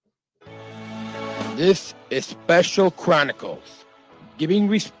This is Special Chronicles, giving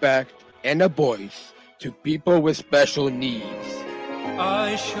respect and a voice to people with special needs.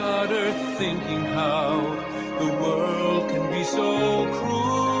 I shudder thinking how the world can be so cruel.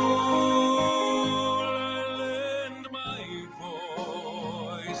 I lend my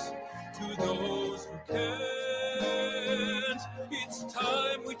voice to those who can't. It's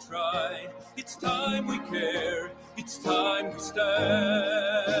time we try, it's time we care, it's time we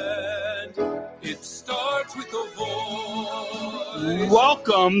stand. It starts with a voice.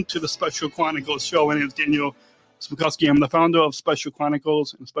 Welcome to the Special Chronicles show. My name is Daniel Smikowski. I'm the founder of Special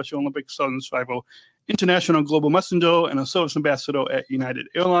Chronicles and Special Olympics Southern Survival International Global Messenger and a service ambassador at United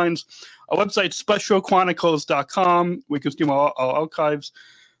Airlines. Our website, specialchronicles.com. We can stream our archives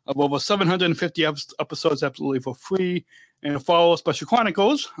of over 750 episodes absolutely for free. And follow Special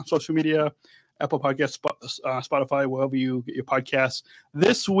Chronicles on social media, Apple Podcasts, Spotify, wherever you get your podcasts.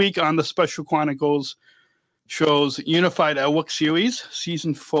 This week on the Special Chronicles show's Unified at Work series,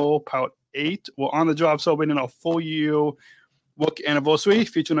 season 4, part 8. We're on the job celebrating our 4-year work anniversary,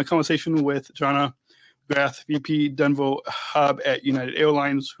 featuring a conversation with Jonna McGrath, VP Denver Hub at United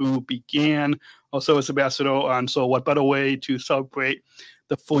Airlines, who began our service ambassador on. So what better way to celebrate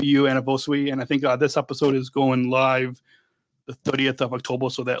the 4-year anniversary? And I think this episode is going live the 30th of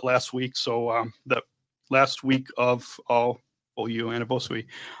October, so that last week. So the last week of our 4-year anniversary.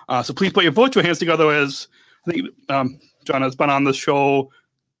 So please put your virtual hands together as I think John has been on the show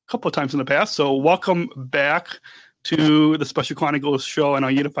a couple of times in the past. So welcome back to the Special Chronicles show and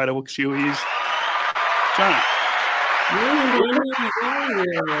our Unified at Work series. John.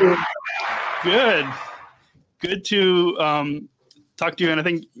 Good to talk to you. And I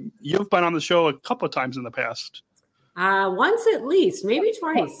think you've been on the show a couple of times in the past. Once at least, maybe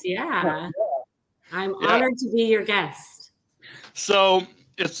twice. Yeah. I'm honored to be your guest. So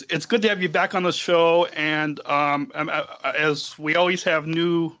it's good to have you back on the show. And as we always have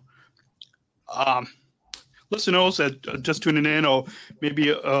new listeners that are just tuning in, or maybe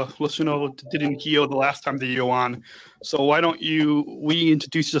a listener that didn't hear the last time that you were on. So why don't you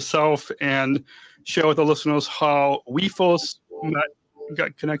introduce yourself and share with the listeners how we first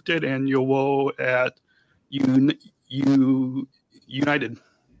got connected and your role at United.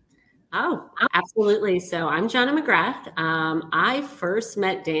 Oh, absolutely. So I'm Jonna McGrath. I first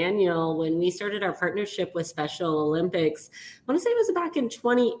met Daniel when we started our partnership with Special Olympics. I want to say it was back in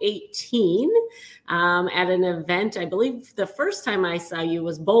 2018 at an event. I believe the first time I saw you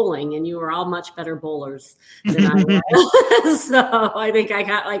was bowling, and you were all much better bowlers than I was. So I think I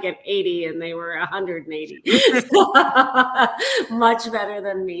got like an 80 and they were 180. So, much better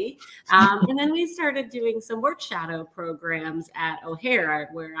than me. And then we started doing some work shadow programs at O'Hare,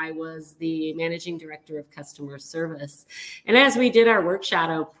 where I was the managing director of customer service. And as we did our work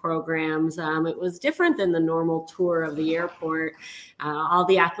shadow programs, it was different than the normal tour of the airport. All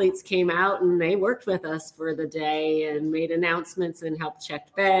the athletes came out and they worked with us for the day and made announcements and helped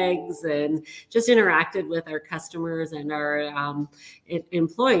check bags and just interacted with our customers and our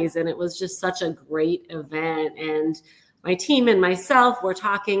employees. And it was just such a great event. And my team and myself were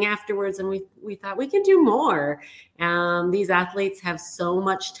talking afterwards, and we thought we can do more. These athletes have so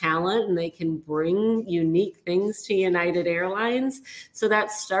much talent, and they can bring unique things to United Airlines. So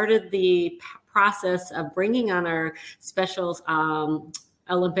that started the process of bringing on our Special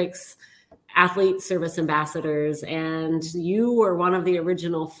Olympics athlete service ambassadors. And you were one of the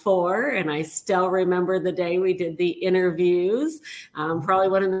original 4, and I still remember the day we did the interviews. Probably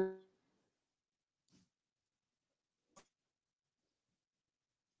one of the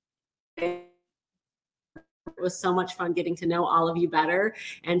It was so much fun getting to know all of you better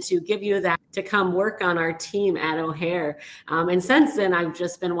and to give you that to come work on our team at O'Hare. And since then, I've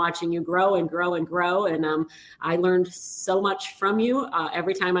just been watching you grow and grow and grow. And I learned so much from you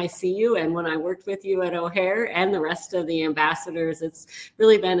every time I see you. And when I worked with you at O'Hare and the rest of the ambassadors, it's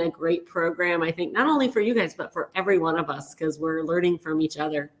really been a great program, I think, not only for you guys, but for every one of us, because we're learning from each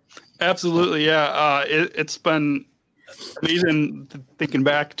other. Absolutely. Yeah. It's been amazing thinking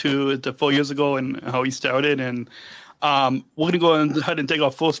back to 4 years ago and how he started. And we're going to go ahead and take our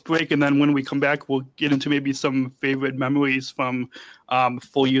first break. And then when we come back, we'll get into maybe some favorite memories from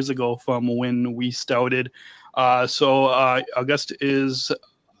 4 years ago from when we started. So our guest is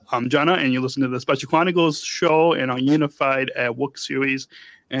Jonna, and you listen to the Special Chronicles show and our Unified at Work series.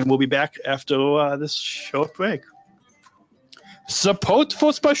 And we'll be back after this short break. Support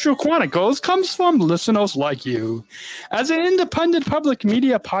for Special Chronicles comes from listeners like you. As an independent public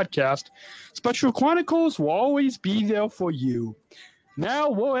media podcast, Special Chronicles will always be there for you. Now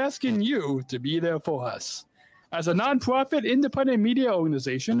we're asking you to be there for us. As a nonprofit independent media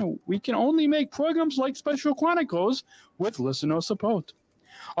organization, we can only make programs like Special Chronicles with listener support.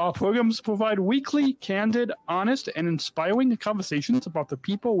 Our programs provide weekly, candid, honest, and inspiring conversations about the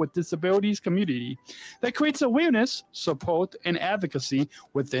people with disabilities community that creates awareness, support, and advocacy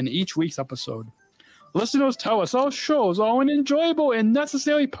within each week's episode. Listeners tell us our shows are an enjoyable and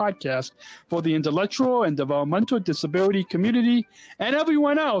necessary podcast for the intellectual and developmental disability community and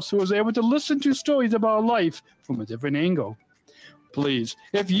everyone else who is able to listen to stories about life from a different angle. Please,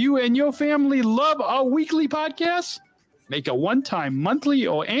 if you and your family love our weekly podcasts, make a one-time, monthly,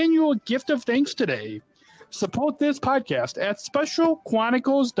 or annual gift of thanks today. Support this podcast at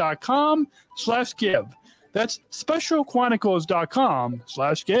specialchronicles.com/give. That's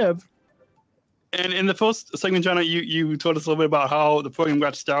specialchronicles.com/give. And in the first segment, John, you told us a little bit about how the program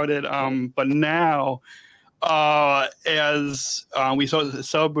got started. But now, as we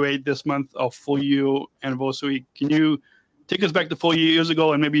celebrate this month our 4-year anniversary, can you take us back to 4 years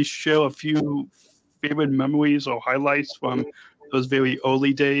ago and maybe share a few favorite memories or highlights from those very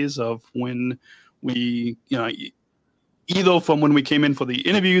early days of when we, either from when we came in for the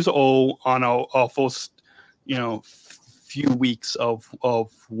interviews or on our first, few weeks of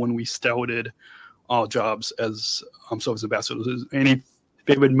when we started our jobs as service ambassadors? Any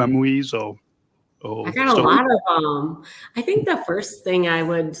favorite memories or I got a lot of them. I think the first thing I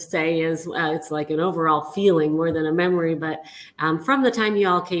would say is it's like an overall feeling more than a memory, but from the time you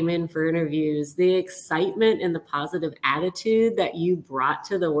all came in for interviews, the excitement and the positive attitude that you brought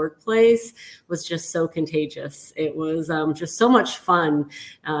to the workplace was just so contagious. It was just so much fun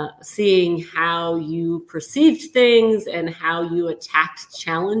seeing how you perceived things and how you attacked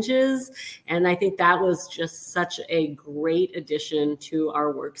challenges. And I think that was just such a great addition to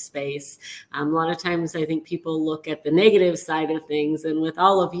our workspace. A lot of times I think people look at the negative side of things, and with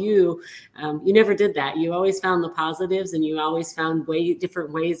all of you, you never did that. You always found the positives, and you always found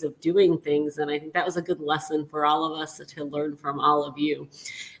different ways of doing things. And I think that was a good lesson for all of us to learn from all of you.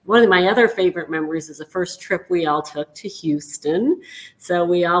 One of my other favorite memories is the first trip we all took to Houston. So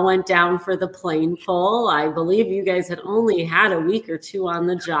we all went down for the plane pull. I believe you guys had only had a week or two on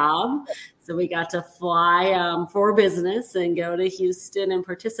the job. So we got to fly for business and go to Houston and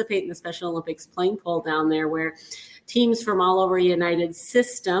participate in the Special Olympics plane pull down there, where teams from all over United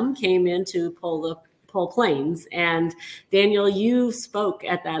System came in to pull planes. And Daniel, you spoke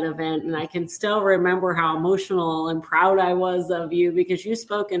at that event, and I can still remember how emotional and proud I was of you, because you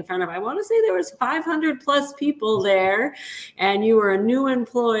spoke in front of, I want to say there was 500 plus people there, and you were a new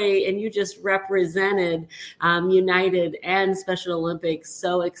employee, and you just represented United and Special Olympics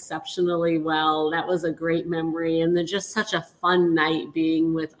so exceptionally well. That was a great memory, and then just such a fun night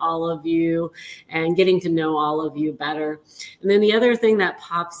being with all of you and getting to know all of you better. And then the other thing that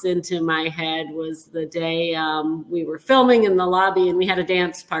pops into my head was the day we were filming in the lobby, and we had a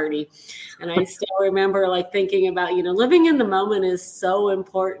dance party. And I still remember thinking about, living in the moment is so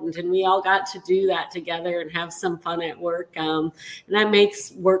important, and we all got to do that together and have some fun at work. And that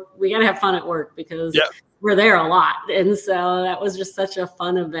makes work, we got to have fun at work because we're there a lot. And so that was just such a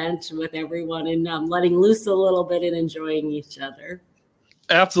fun event with everyone, and letting loose a little bit and enjoying each other.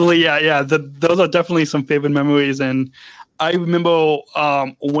 Absolutely. Yeah. Those are definitely some favorite memories. And I remember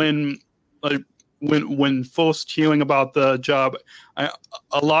when first hearing about the job, a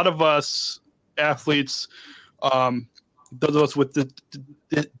lot of us athletes, those of us with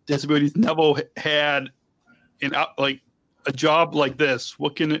disabilities, never had a job like this.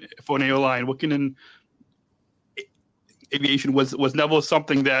 Working for an airline, working in aviation was never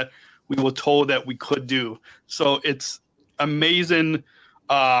something that we were told that we could do. So it's amazing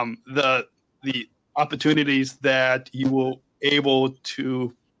the opportunities that you were able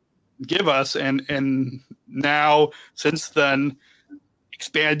to give us, and now since then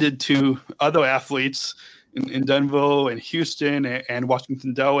expanded to other athletes in Denver and Houston and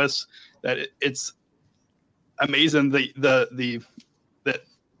Washington Dallas. That it's amazing that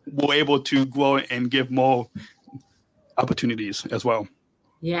we're able to grow and give more opportunities as well.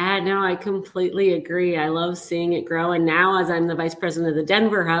 Yeah, no, I completely agree. I love seeing it grow. And now, as I'm the vice president of the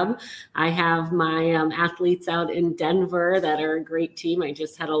Denver hub, I have my athletes out in Denver that are a great team. I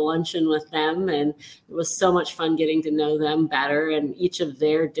just had a luncheon with them, and it was so much fun getting to know them better and each of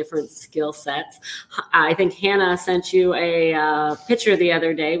their different skill sets. I think Hannah sent you a picture the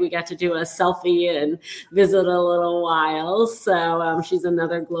other day. We got to do a selfie and visit a little while. So she's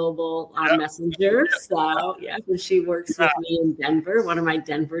another global messenger. So she works with me in Denver, one of my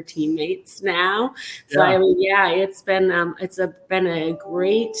Denver teammates now. So it's been a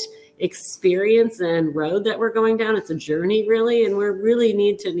great experience and road that we're going down. It's a journey, really, and we really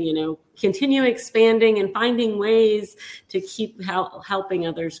need to, continue expanding and finding ways to keep helping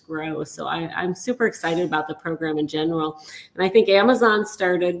others grow. So I'm super excited about the program in general. And I think Amazon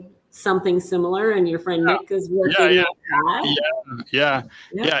started something similar, and your friend Nick is working on that. Yeah.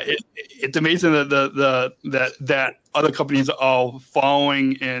 It's amazing that that other companies are all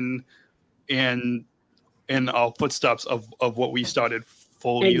following in our footsteps of what we started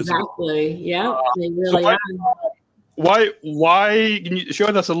full years ago. Exactly. Yeah, they really are. Why can you share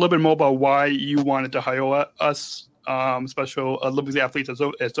with us a little bit more about why you wanted to hire us, Special Olympics athletes as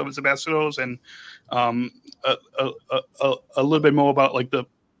service ambassadors, and a little bit more about like the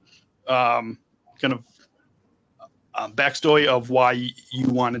kind of backstory of why you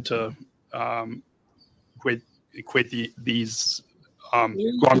wanted to create these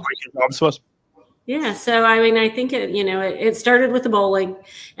groundbreaking jobs for us? Yeah, so I mean, I think it started with the bowling,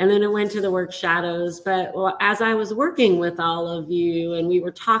 and then it went to the work shadows. But as I was working with all of you, and we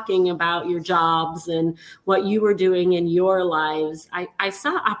were talking about your jobs and what you were doing in your lives, I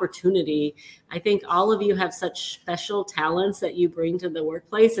saw opportunity. I think all of you have such special talents that you bring to the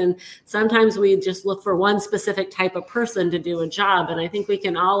workplace, and sometimes we just look for one specific type of person to do a job. And I think we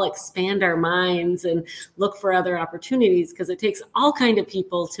can all expand our minds and look for other opportunities, because it takes all kind of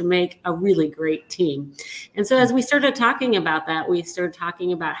people to make a really great team. And so as we started talking about that, we started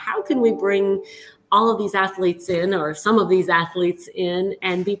talking about how can we bring all of these athletes in, or some of these athletes in,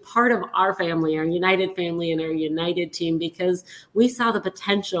 and be part of our family, our United family and our United team, because we saw the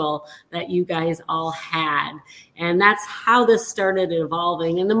potential that you guys all had. And that's how this started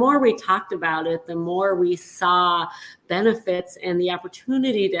evolving. And the more we talked about it, the more we saw benefits and the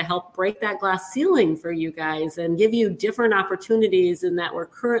opportunity to help break that glass ceiling for you guys and give you different opportunities, and that we're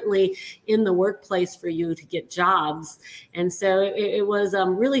currently in the workplace for you to get jobs. And so it was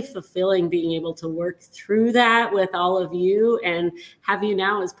really fulfilling being able to work through that with all of you and have you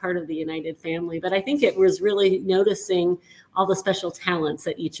now as part of the United family. But I think it was really noticing all the special talents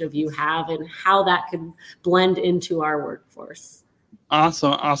that each of you have and how that could blend into our workforce.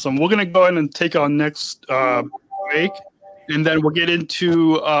 Awesome. We're going to go ahead and take our next break, and then we'll get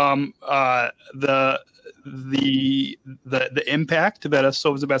into the impact that us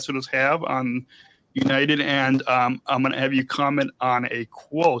service ambassadors have on United. And I'm going to have you comment on a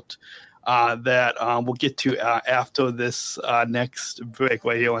quote that we'll get to after this next break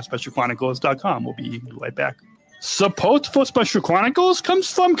right here on SpecialChronicles.com. We'll be right back. Support for Special Chronicles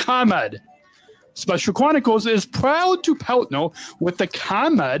comes from ComEd. Special Chronicles is proud to partner with the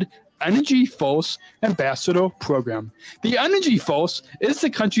ComEd Energy Force Ambassador Program. The Energy Force is the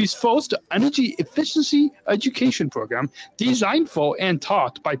country's first energy efficiency education program designed for and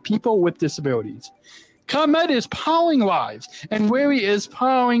taught by people with disabilities. ComEd is powering lives, and Wary is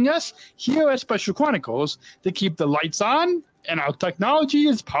powering us here at Special Chronicles to keep the lights on and our technology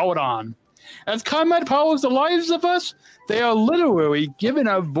is powered on. As ComEd powers the lives of us, they are literally giving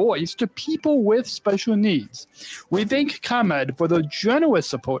a voice to people with special needs. We thank ComEd for the generous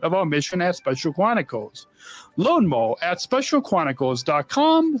support of our mission at Special Chronicles. Learn more at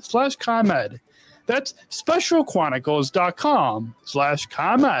specialchronicles.com/ComEd. That's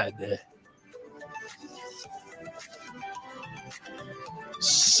specialchronicles.com/ComEd.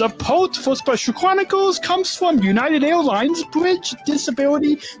 Support for Special Chronicles comes from United Airlines Bridge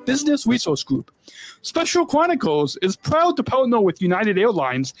Disability Business Resource Group. Special Chronicles is proud to partner with United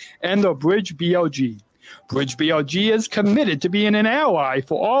Airlines and the Bridge BLG. Bridge BLG is committed to being an ally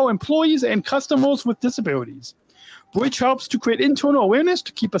for all employees and customers with disabilities. Bridge helps to create internal awareness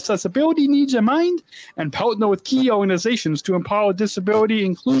to keep accessibility needs in mind and partner with key organizations to empower disability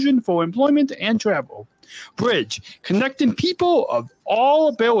inclusion for employment and travel. Bridge, connecting people of all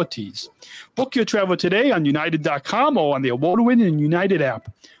abilities. Book your travel today on United.com or on the award-winning United app.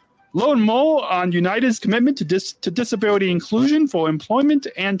 Learn more on United's commitment to disability inclusion for employment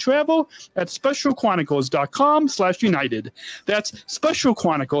and travel at specialchronicles.com/United. That's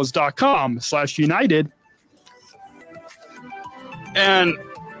specialchronicles.com/United. And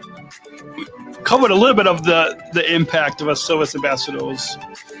we covered a little bit of the impact of us service ambassadors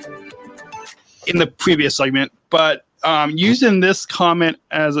in the previous segment, but using this comment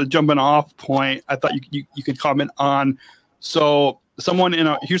as a jumping off point, I thought you could comment on. So someone in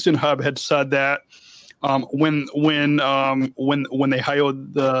a Houston hub had said that when they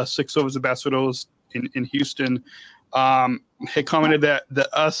hired the 6 service ambassadors in Houston, had commented that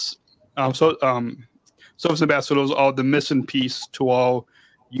us service ambassadors are the missing piece to all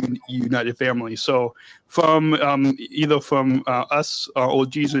United family. So from either from us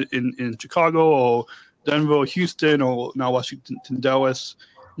OGs in Chicago or Denver or Houston or now Washington Dallas,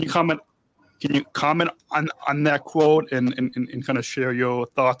 Can you comment on that quote and kind of share your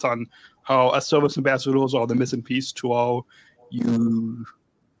thoughts on how as service ambassadors are the missing piece to all you?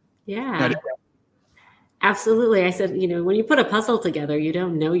 Yeah. Absolutely. I said, when you put a puzzle together, you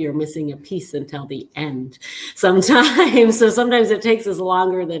don't know you're missing a piece until the end sometimes. So sometimes it takes us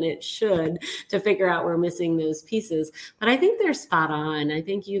longer than it should to figure out we're missing those pieces. But I think they're spot on. I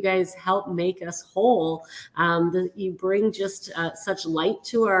think you guys help make us whole. You bring just such light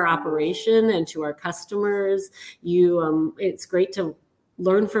to our operation and to our customers. It's great to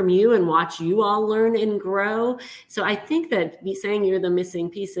learn from you and watch you all learn and grow. So I think that saying you're the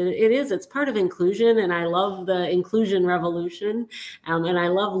missing piece, it's part of inclusion. And I love the inclusion revolution. And I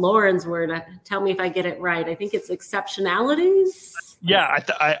love Lauren's word. Tell me if I get it right. I think it's exceptionalities. Yeah,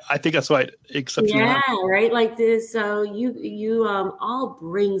 I think that's right. Exceptional. Yeah, right. Like this. So you all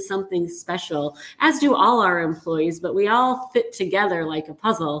bring something special, as do all our employees, but we all fit together like a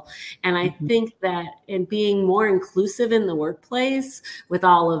puzzle. And I think that in being more inclusive in the workplace with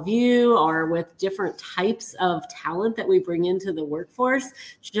all of you or with different types of talent that we bring into the workforce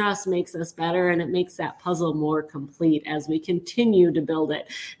just makes us better. And it makes that puzzle more complete as we continue to build it.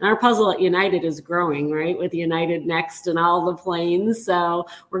 And our puzzle at United is growing, right? With United Next and all the planes. So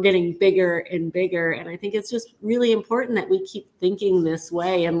we're getting bigger and bigger. And I think it's just really important that we keep thinking this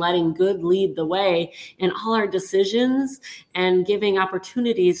way and letting good lead the way in all our decisions and giving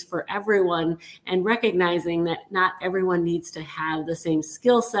opportunities for everyone and recognizing that not everyone needs to have the same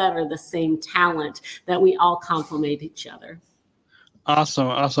skill set or the same talent, that we all complement each other.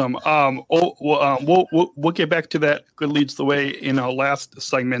 Awesome. We'll get back to that. Good leads the way in our last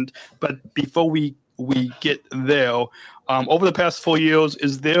segment. But before we get there, over the past 4 years,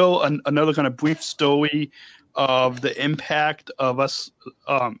 is there another kind of brief story of the impact of us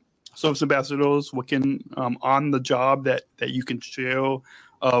service ambassadors working on the job that you can share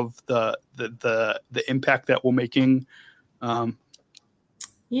of the impact that we're making?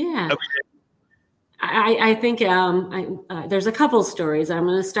 Yeah. I think there's a couple stories. I'm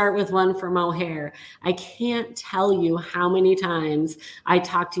going to start with one from O'Hare. I can't tell you how many times I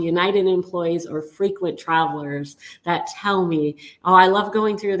talk to United employees or frequent travelers that tell me, oh, I love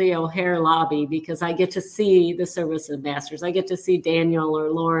going through the O'Hare lobby because I get to see the service ambassadors. I get to see Daniel or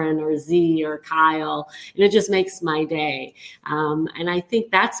Lauren or Z or Kyle, and it just makes my day. And I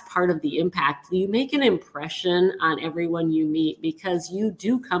think that's part of the impact. You make an impression on everyone you meet because you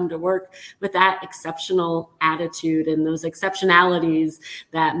do come to work with that exceptional attitude and those exceptionalities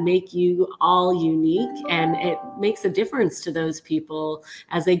that make you all unique, and it makes a difference to those people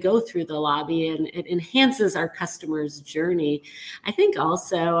as they go through the lobby, and it enhances our customers' journey. I think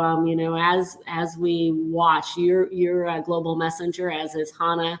also, as we watch, you're a global messenger, as is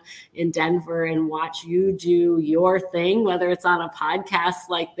Hannah in Denver, and watch you do your thing, whether it's on a podcast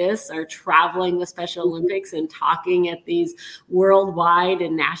like this or traveling with Special Olympics and talking at these worldwide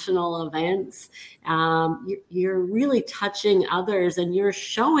and national events. You're really touching others, and you're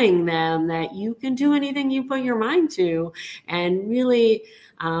showing them that you can do anything you put your mind to, and really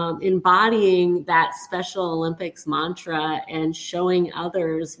embodying that Special Olympics mantra and showing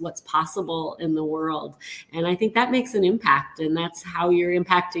others what's possible in the world. And I think that makes an impact, and that's how you're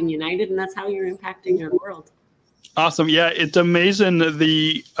impacting United, and that's how you're impacting our world. Awesome. Yeah, it's amazing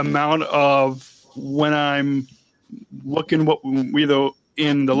the amount of, when I'm looking either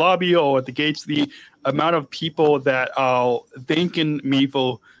in the lobby or at the gates, the amount of people that are thanking me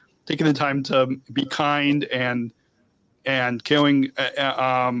for taking the time to be kind and caring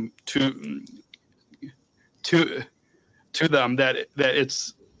to them, that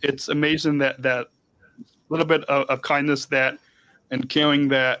it's amazing that little bit of kindness and caring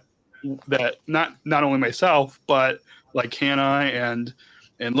that not only myself, but like Hannah and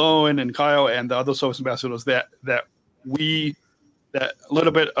Lowen and Kyle and the other service ambassadors, that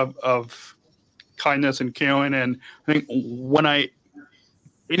little bit of kindness and caring. And I think when I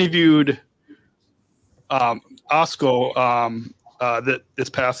interviewed Oscar this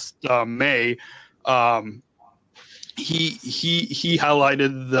past May, he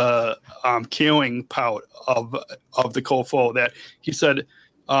highlighted the caring part of the core four, that he said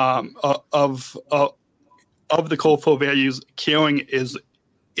of the core four values, caring is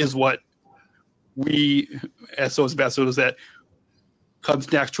what we as those ambassadors, that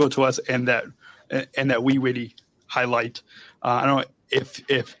comes natural to us, and that we really highlight. I don't know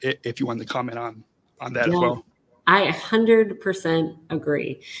if you want to comment on that as well. I 100%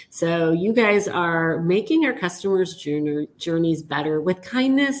 agree. So you guys are making our customers' journeys better with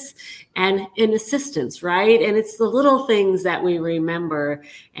kindness and in assistance, right? And it's the little things that we remember,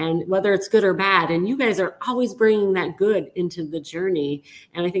 and whether it's good or bad. And you guys are always bringing that good into the journey.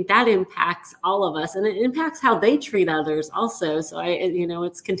 And I think that impacts all of us, and it impacts how they treat others also. So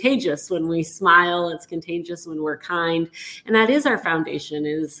it's contagious when we smile. It's contagious when we're kind. And that is our foundation,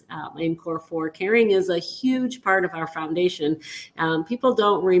 is in Core 4. Caring is a huge part of our foundation. People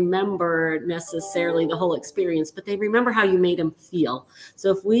don't remember necessarily the whole experience, but they remember how you made them feel.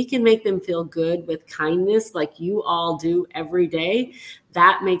 So if we can make them feel good with kindness, like you all do every day,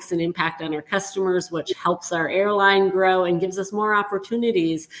 that makes an impact on our customers, which helps our airline grow and gives us more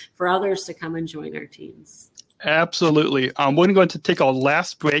opportunities for others to come and join our teams. Absolutely. We're going to take our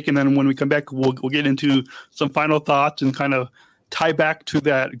last break, and then when we come back, we'll get into some final thoughts and kind of tie back to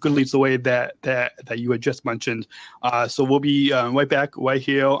that Good Leads the Way that you had just mentioned. So we'll be right back right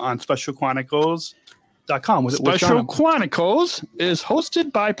here on SpecialChronicles.com. Special Chronicles is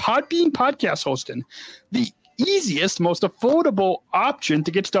hosted by Podbean Podcast Hosting, the easiest, most affordable option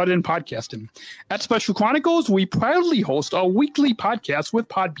to get started in podcasting. At Special Chronicles, we proudly host our weekly podcast with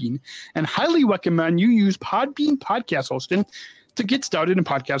Podbean and highly recommend you use Podbean Podcast Hosting to get started in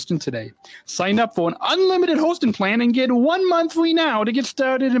podcasting today. Sign up for an unlimited hosting plan and get 1 month free now to get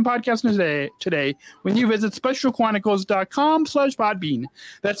started in podcasting today when you visit specialchronicles.com/Podbean.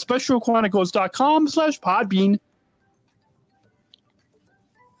 That's specialchronicles.com/Podbean.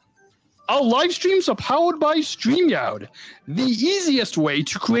 Our live streams are powered by StreamYard, the easiest way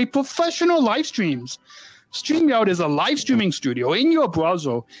to create professional live streams. StreamYard is a live streaming studio in your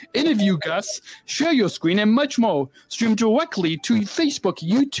browser. Interview guests, share your screen, and much more. Stream directly to Facebook,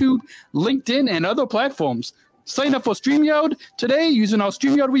 YouTube, LinkedIn, and other platforms. Sign up for StreamYard today using our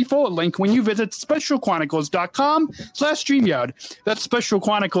StreamYard referral link when you visit specialchronicles.com/StreamYard. That's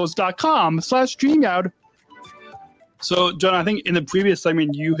specialchronicles.com/StreamYard. So, John, I think in the previous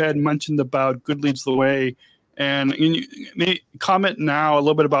segment you had mentioned about Good Leads the Way, and you may comment now a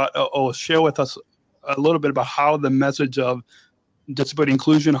little bit about, or share with us a little bit about how the message of disability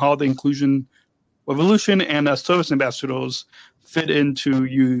inclusion, how the inclusion revolution and service ambassadors fit into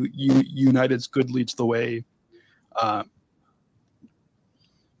United's Good Leads the Way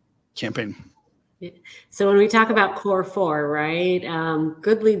campaign. So when we talk about Core 4, right,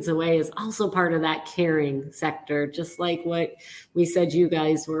 Good Leads the Way is also part of that caring sector, just like what we said you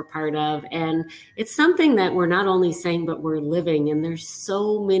guys were part of. And it's something that we're not only saying, but we're living. And there's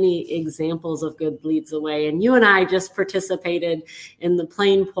so many examples of Good Leads the Way. And you and I just participated in the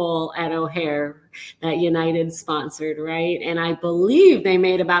plane poll at O'Hare that United sponsored, right? And I believe they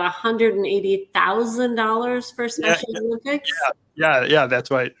made about $180,000 for Special Olympics. Yeah,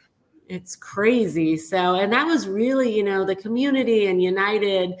 that's right. It's crazy. So, and that was really, the community and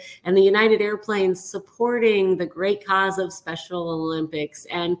United and the United Airplanes supporting the great cause of Special Olympics.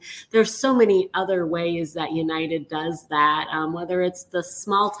 And there's so many other ways that United does that, whether it's the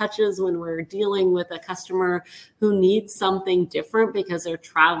small touches when we're dealing with a customer who needs something different because they're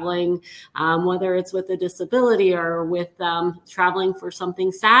traveling, whether it's with a disability or with traveling for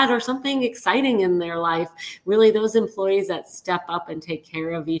something sad or something exciting in their life. Really, those employees that step up and take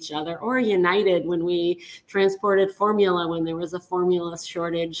care of each other. Or United, when we transported formula, when there was a formula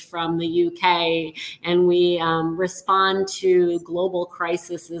shortage from the UK, and we respond to global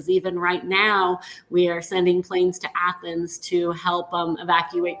crises. Even right now, we are sending planes to Athens to help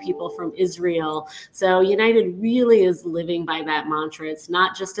evacuate people from Israel. So United really is living by that mantra. It's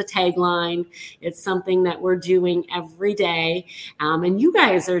not just a tagline. It's something that we're doing every day, and you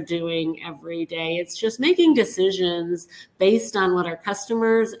guys are doing every day. It's just making decisions based on what our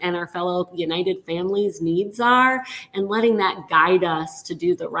customers and our fellow United families' needs are, and letting that guide us to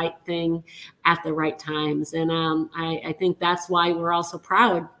do the right thing at the right times. And I think that's why we're also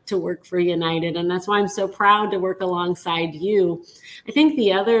proud to work for United. And that's why I'm so proud to work alongside you. I think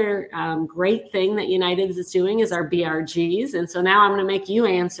the other great thing that United is doing is our BRGs. And so now I'm going to make you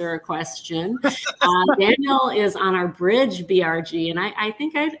answer a question. Daniel is on our Bridge BRG. And I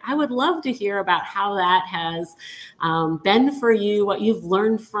think I would love to hear about how that has been for you, what you've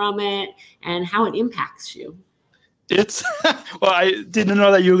learned from it, and how it impacts you. It's well, I didn't know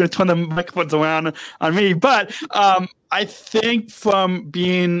that you were going to turn the microphones around on me, but I think from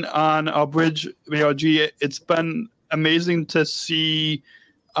being on our Bridge BRG, it's been amazing to see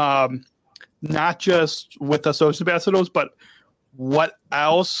not just with the service ambassadors, but what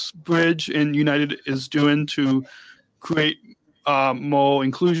else Bridge and United is doing to create more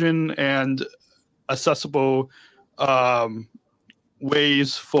inclusion and accessible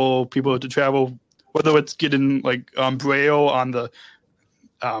ways for people to travel. Whether it's getting like Braille on the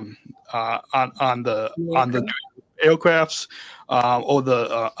aircrafts, or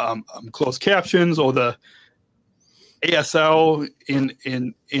the closed captions, or the ASL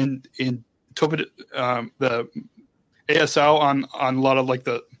the ASL on a lot of like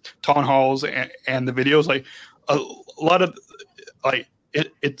the town halls and the videos. Like a lot of like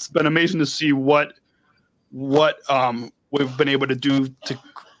it's been amazing to see what we've been able to do to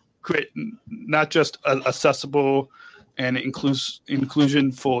create not just accessible and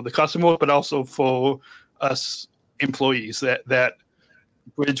inclusion for the customer, but also for us employees. That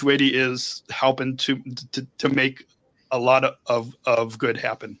Bridge Ready is helping to make a lot of good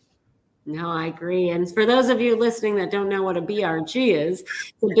happen. No, I agree. And for those of you listening that don't know what a BRG is,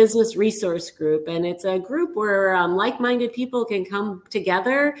 it's a business resource group. And it's a group where like-minded people can come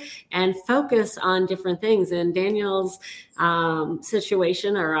together and focus on different things. In Daniel's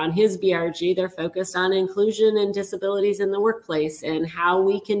situation, or on his BRG, they're focused on inclusion and disabilities in the workplace and how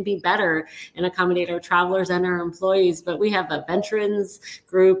we can be better and accommodate our travelers and our employees. But we have a veterans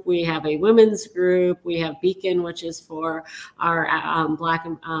group, we have a women's group, we have Beacon, which is for our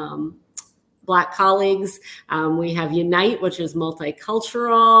Black colleagues. We have Unite, which is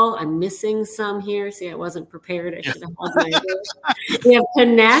multicultural. I'm missing some here. See, I wasn't prepared. I should have had my list. We have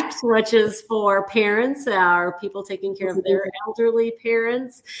Connect, which is for parents, our people taking care of their elderly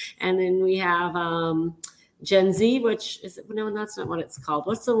parents. And then we have Gen Z, which is, no, that's not what it's called.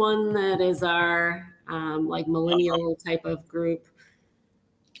 What's the one that is our like millennial type of group?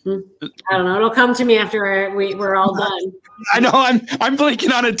 I don't know. It'll come to me after we're all done. I know. I'm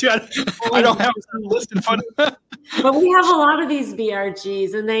blinking on it too. I don't have a list in front of me. But we have a lot of these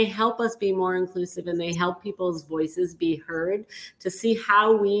BRGs, and they help us be more inclusive, and they help people's voices be heard to see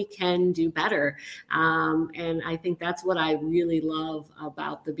how we can do better. And I think that's what I really love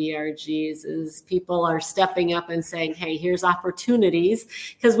about the BRGs is people are stepping up and saying, hey, here's opportunities,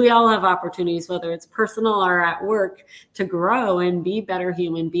 because we all have opportunities, whether it's personal or at work, to grow and be better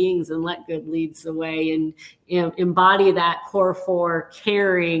human beings and let good leads the way and embody that core 4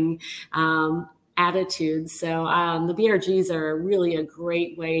 caring attitudes. So the BRGs are really a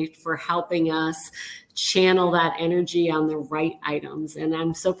great way for helping us channel that energy on the right items. And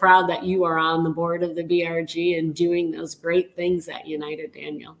I'm so proud that you are on the board of the BRG and doing those great things at United,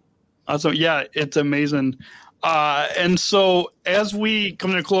 Daniel. So yeah, it's amazing. And so as we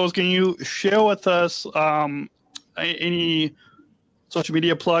come to a close, can you share with us any social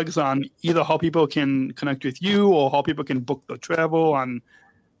media plugs on either how people can connect with you or how people can book the travel on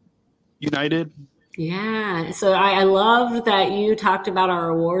United? Yeah, so I love that you talked about our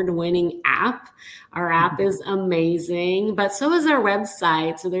award-winning app. Our app is amazing, but so is our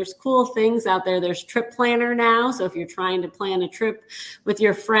website. So there's cool things out there. There's Trip Planner now. So if you're trying to plan a trip with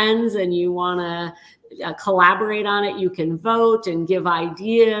your friends and you want to collaborate on it, you can vote and give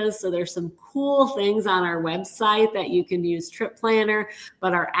ideas. So there's some cool things on our website that you can use Trip Planner,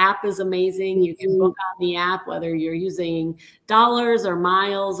 but our app is amazing. You can book on the app, whether you're using dollars or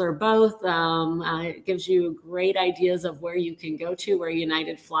miles or both. It gives you great ideas of where you can go to, where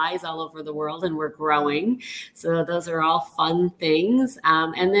United flies all over the world, and we're growing. So those are all fun things.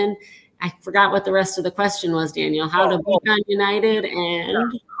 And then I forgot what the rest of the question was, Daniel, how to book on United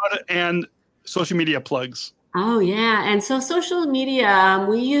and social media plugs. Oh, yeah. And so social media,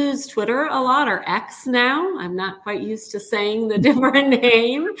 we use Twitter a lot, or X now. I'm not quite used to saying the different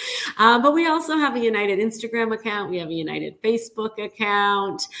name. But we also have a United Instagram account. We have a United Facebook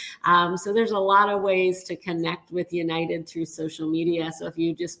account. So there's a lot of ways to connect with United through social media. So if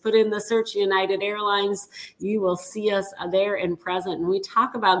you just put in the search United Airlines, you will see us there and present. And we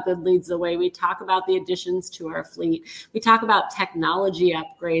talk about good leads the way. We talk about the additions to our fleet. We talk about technology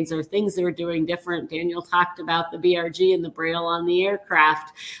upgrades or things that we're doing different. Daniel talked about the BRG and the Braille on the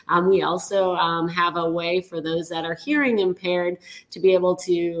aircraft. We also have a way for those that are hearing impaired to be able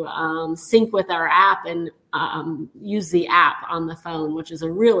to sync with our app and use the app on the phone, which is a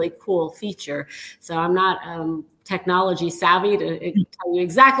really cool feature. So I'm not technology savvy to tell you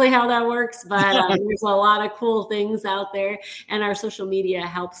exactly how that works, but there's a lot of cool things out there, and our social media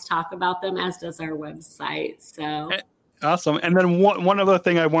helps talk about them, as does our website. So. Awesome. And then one other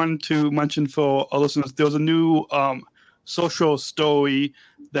thing I wanted to mention for our listeners, there was a new social story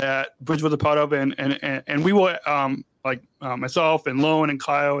that Bridge was a part of, and we were myself and Lone and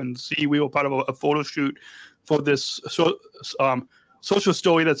Kyle and C, we were part of a photo shoot for this social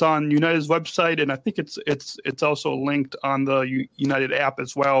story that's on United's website, and I think it's also linked on the United app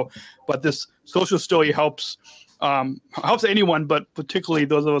as well. But this social story helps anyone, but particularly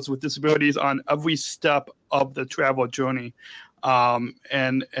those of us with disabilities, on every step of the travel journey.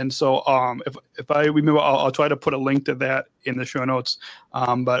 And so if I remember, I'll try to put a link to that in the show notes.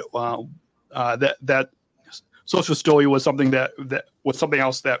 But that social story was something that was something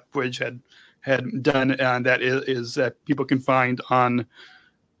else that Bridge had done, and that is that people can find on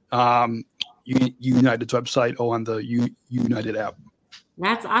United's website or on the United app.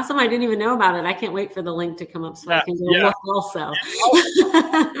 That's awesome. I didn't even know about it. I can't wait for the link to come up so I can go look also.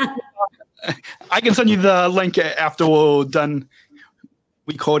 I can send you the link after we're done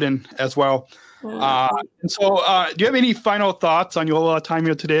recording as well. And so, do you have any final thoughts on your time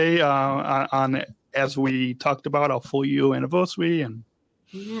here today on as we talked about our full year anniversary? And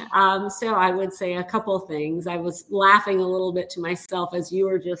so I would say a couple things. I was laughing a little bit to myself as you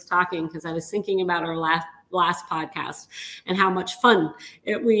were just talking because I was thinking about our last podcast and how much fun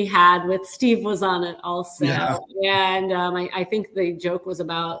we had with Steve was on it also. Yeah. And I think the joke was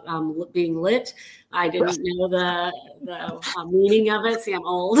about being lit. I didn't know the meaning of it. See, I'm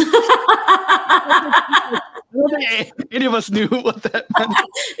old. Any of us knew what that meant.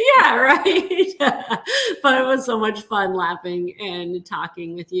 Yeah, right. But it was so much fun laughing and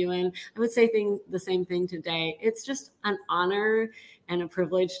talking with you. And I would say the same thing today. It's just an honor and a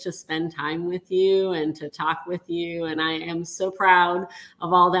privilege to spend time with you and to talk with you. And I am so proud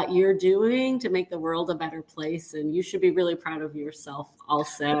of all that you're doing to make the world a better place. And you should be really proud of yourself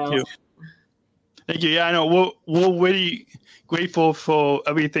also. Thank you. Thank you. Yeah, I know. We're really grateful for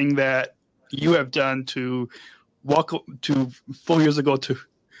everything that you have done to 4 years ago to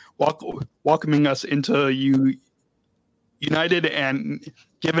welcoming us into United and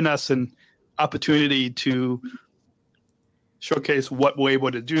giving us an opportunity to showcase what we're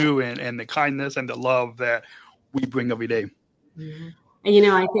able to do and the kindness and the love that we bring every day. Mm-hmm. And,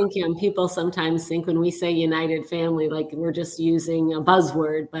 I think people sometimes think when we say United Family, like we're just using a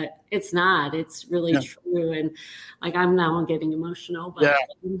buzzword, but it's not. It's really true. And like I'm now getting emotional, but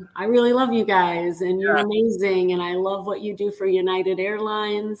I really love you guys and you're amazing. And I love what you do for United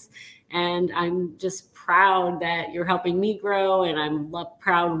Airlines. And I'm just proud that you're helping me grow, and I'm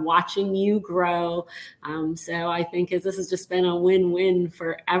proud watching you grow. So I think this has just been a win-win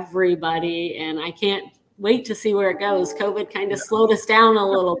for everybody, and I can't wait to see where it goes. COVID kind of slowed us down a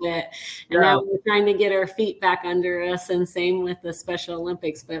little bit, and now we're trying to get our feet back under us, and same with the Special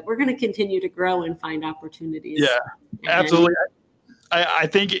Olympics. But we're going to continue to grow and find opportunities. Yeah, absolutely. I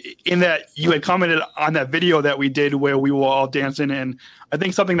think in that you had commented on that video that we did where we were all dancing, and I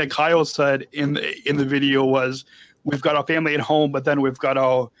think something that Kyle said in the video was, we've got our family at home, but then we've got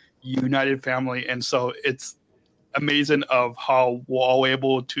our United family, and so it's amazing of how we're all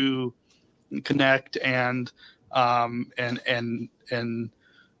able to connect and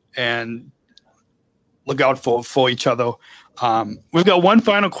look out for each other. We've got one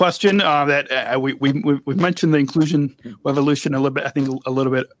final question that we mentioned the inclusion revolution a little bit, I think a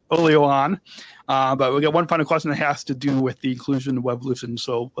little bit earlier on, but we got one final question that has to do with the inclusion revolution.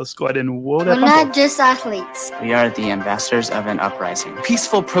 So let's go ahead and we're not just athletes. We are the ambassadors of an uprising,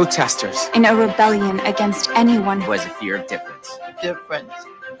 peaceful protesters in a rebellion against anyone who has a fear of difference.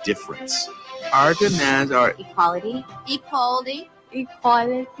 Difference. Our demands are equality,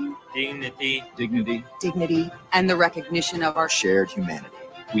 dignity, and the recognition of our shared humanity.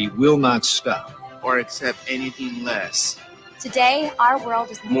 We will not stop or accept anything less. Today, our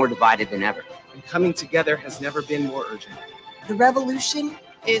world is more divided than ever. And coming together has never been more urgent. The revolution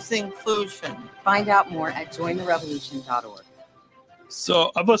is inclusion. Find out more at jointherevolution.org.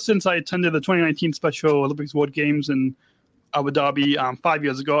 So ever since I attended the 2019 Special Olympics World Games in Abu Dhabi 5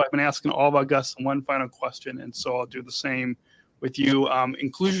 years ago, I've been asking all of our guests one final question, and so I'll do the same with you.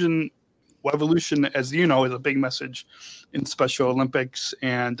 Inclusion revolution, as you know, is a big message in Special Olympics,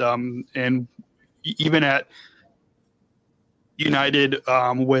 and even at United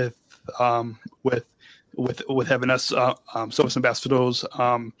with having us service ambassadors,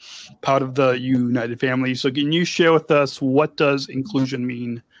 part of the United family. So can you share with us, what does inclusion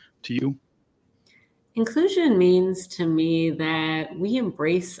mean to you? Inclusion means to me that we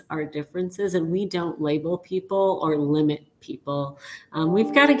embrace our differences and we don't label people or limit people.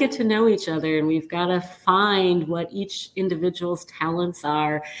 We've got to get to know each other, and we've got to find what each individual's talents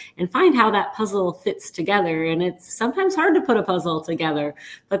are and find how that puzzle fits together. And it's sometimes hard to put a puzzle together,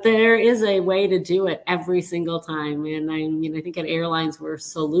 but there is a way to do it every single time. And I think at airlines we're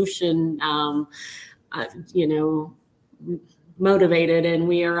solution, motivated and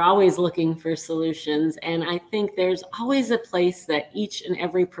we are always looking for solutions. And I think there's always a place that each and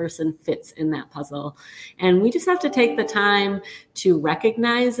every person fits in that puzzle. And we just have to take the time to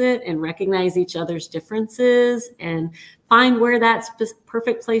recognize it and recognize each other's differences and find where that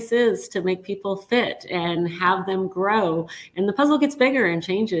perfect place is to make people fit and have them grow. And the puzzle gets bigger and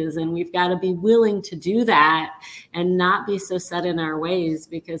changes, and we've got to be willing to do that and not be so set in our ways,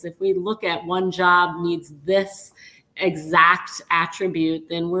 because if we look at one job needs this exact attribute,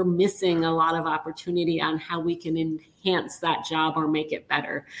 then we're missing a lot of opportunity on how we can enhance that job or make it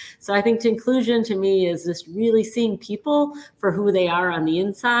better. So I think inclusion to me is just really seeing people for who they are on the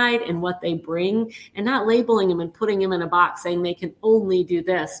inside and what they bring, and not labeling them and putting them in a box saying they can only do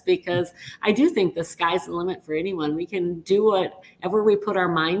this, because I do think the sky's the limit for anyone. We can do whatever we put our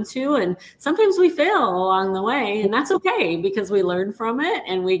mind to, and sometimes we fail along the way, and that's okay, because we learn from it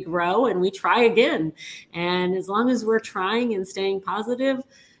and we grow and we try again. And as long as we're trying and staying positive,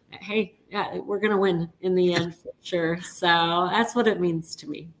 hey, yeah, we're going to win in the end for sure. So that's what it means to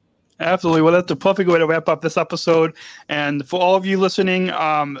me. Absolutely. Well, that's the perfect way to wrap up this episode. And for all of you listening,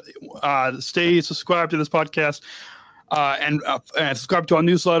 stay subscribed to this podcast and subscribe to our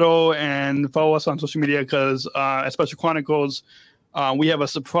newsletter and follow us on social media, because at Special Chronicles, we have a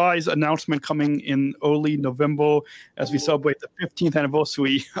surprise announcement coming in early November as we celebrate the 15th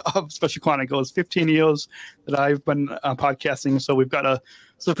anniversary of Special Chronicles, 15 years that I've been podcasting. So we've got a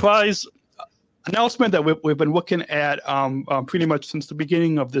surprise announcement that we've been looking at pretty much since the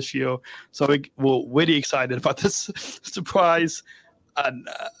beginning of this year. So we're really excited about this surprise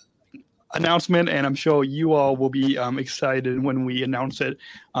announcement, and I'm sure you all will be excited when we announce it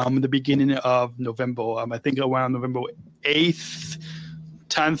in the beginning of November. I think around November 8th,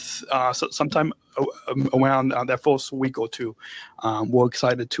 10th, so sometime around that first week or two. We're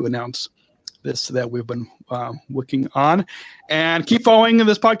excited to announce this that we've been working on. And keep following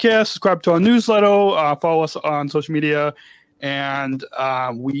this podcast, subscribe to our newsletter, follow us on social media, and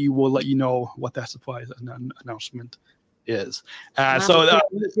we will let you know what that surprise announcement is. So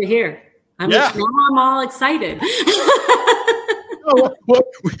to hear. I'm all excited.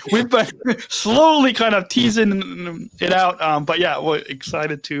 We've been slowly kind of teasing it out, but yeah, we're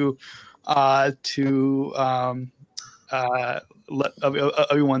excited to let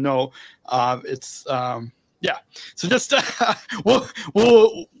everyone know. So just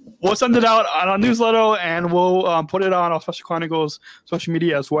we'll send it out on our newsletter, and we'll put it on our Special Chronicles social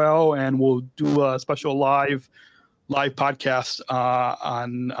media as well, and we'll do a special live podcast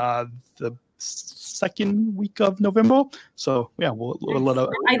on the second week of November. So yeah, we'll let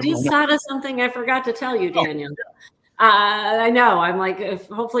I just thought of something I forgot to tell you, Daniel. I know. I'm like,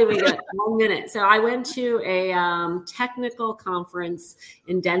 hopefully we get 1 minute. So I went to a technical conference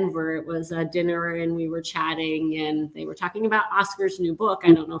in Denver. It was a dinner, and we were chatting, and they were talking about Oscar's new book.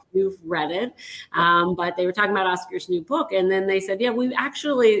 I don't know if you've read it, but they were talking about Oscar's new book. And then they said, yeah,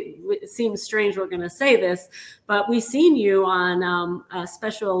 it seems strange we're going to say this, but we've seen you on a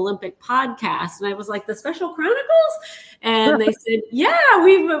Special Olympic podcast. And I was like, the Special Chronicles? And they said, yeah,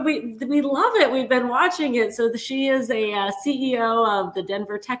 we love it. We've been watching it. So she is a CEO of the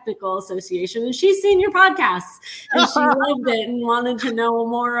Denver Technical Association, and she's seen your podcasts, and she loved it and wanted to know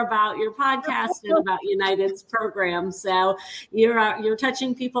more about your podcast and about United's program. So you're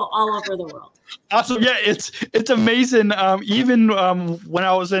touching people all over the world. Awesome. Yeah, it's amazing. Even when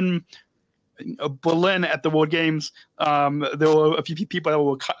I was in Berlin at the World Games, there were a few people that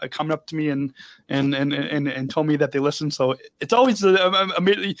were coming up to me and told me that they listened. So it's always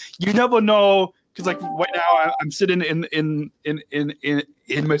immediately, you never know, because like right now I'm sitting in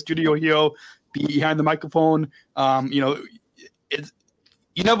my studio here behind the microphone. You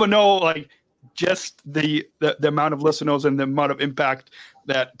never know, like just the amount of listeners and the amount of impact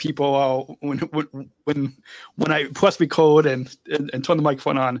that people are when I press record and turn the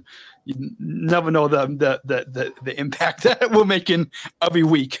microphone on. You never know the impact that we're making every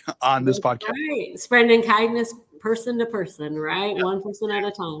week on this podcast. Right, spreading kindness person to person, right? Yeah. One person at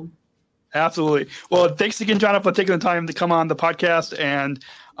a time. Absolutely. Well, thanks again, John, for taking the time to come on the podcast. And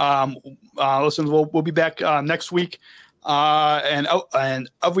listen, we'll be back next week. And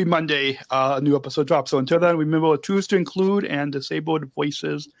every Monday, a new episode drops. So until then, remember, choose to include, and disabled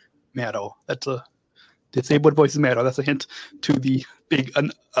voices matter. Disabled voices matter. That's a hint to the big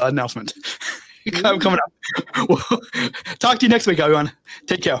announcement coming up. Well, talk to you next week, everyone.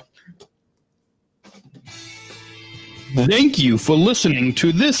 Take care. Thank you for listening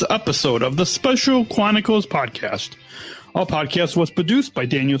to this episode of the Special Chronicles podcast. Our podcast was produced by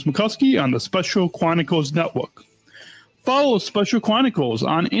Daniel Smikowski on the Special Chronicles Network. Follow Special Chronicles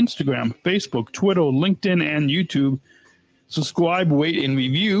on Instagram, Facebook, Twitter, LinkedIn, and YouTube. Subscribe, rate, and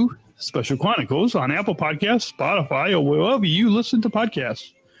review Special Chronicles on Apple Podcasts, Spotify, or wherever you listen to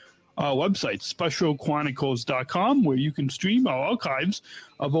podcasts. Our website, specialchronicles.com, where you can stream our archives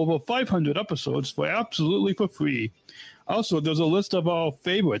of over 500 episodes absolutely for free. Also, there's a list of our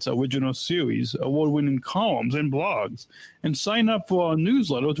favorites, original series, award-winning columns, and blogs. And sign up for our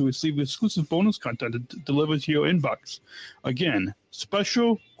newsletter to receive exclusive bonus content delivered to your inbox. Again,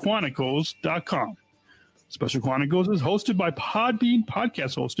 specialchronicles.com. Special Chronicles is hosted by Podbean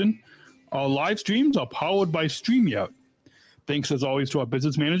Podcast Hosting. Our live streams are powered by StreamYard. Thanks, as always, to our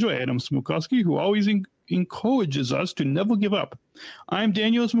business manager, Adam Smukowski, who always encourages us to never give up. I'm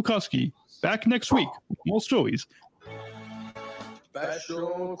Daniel Smukowski. Back next week with more stories.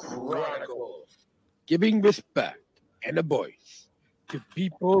 Special Chronicles, giving respect and a voice to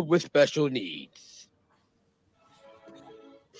people with special needs.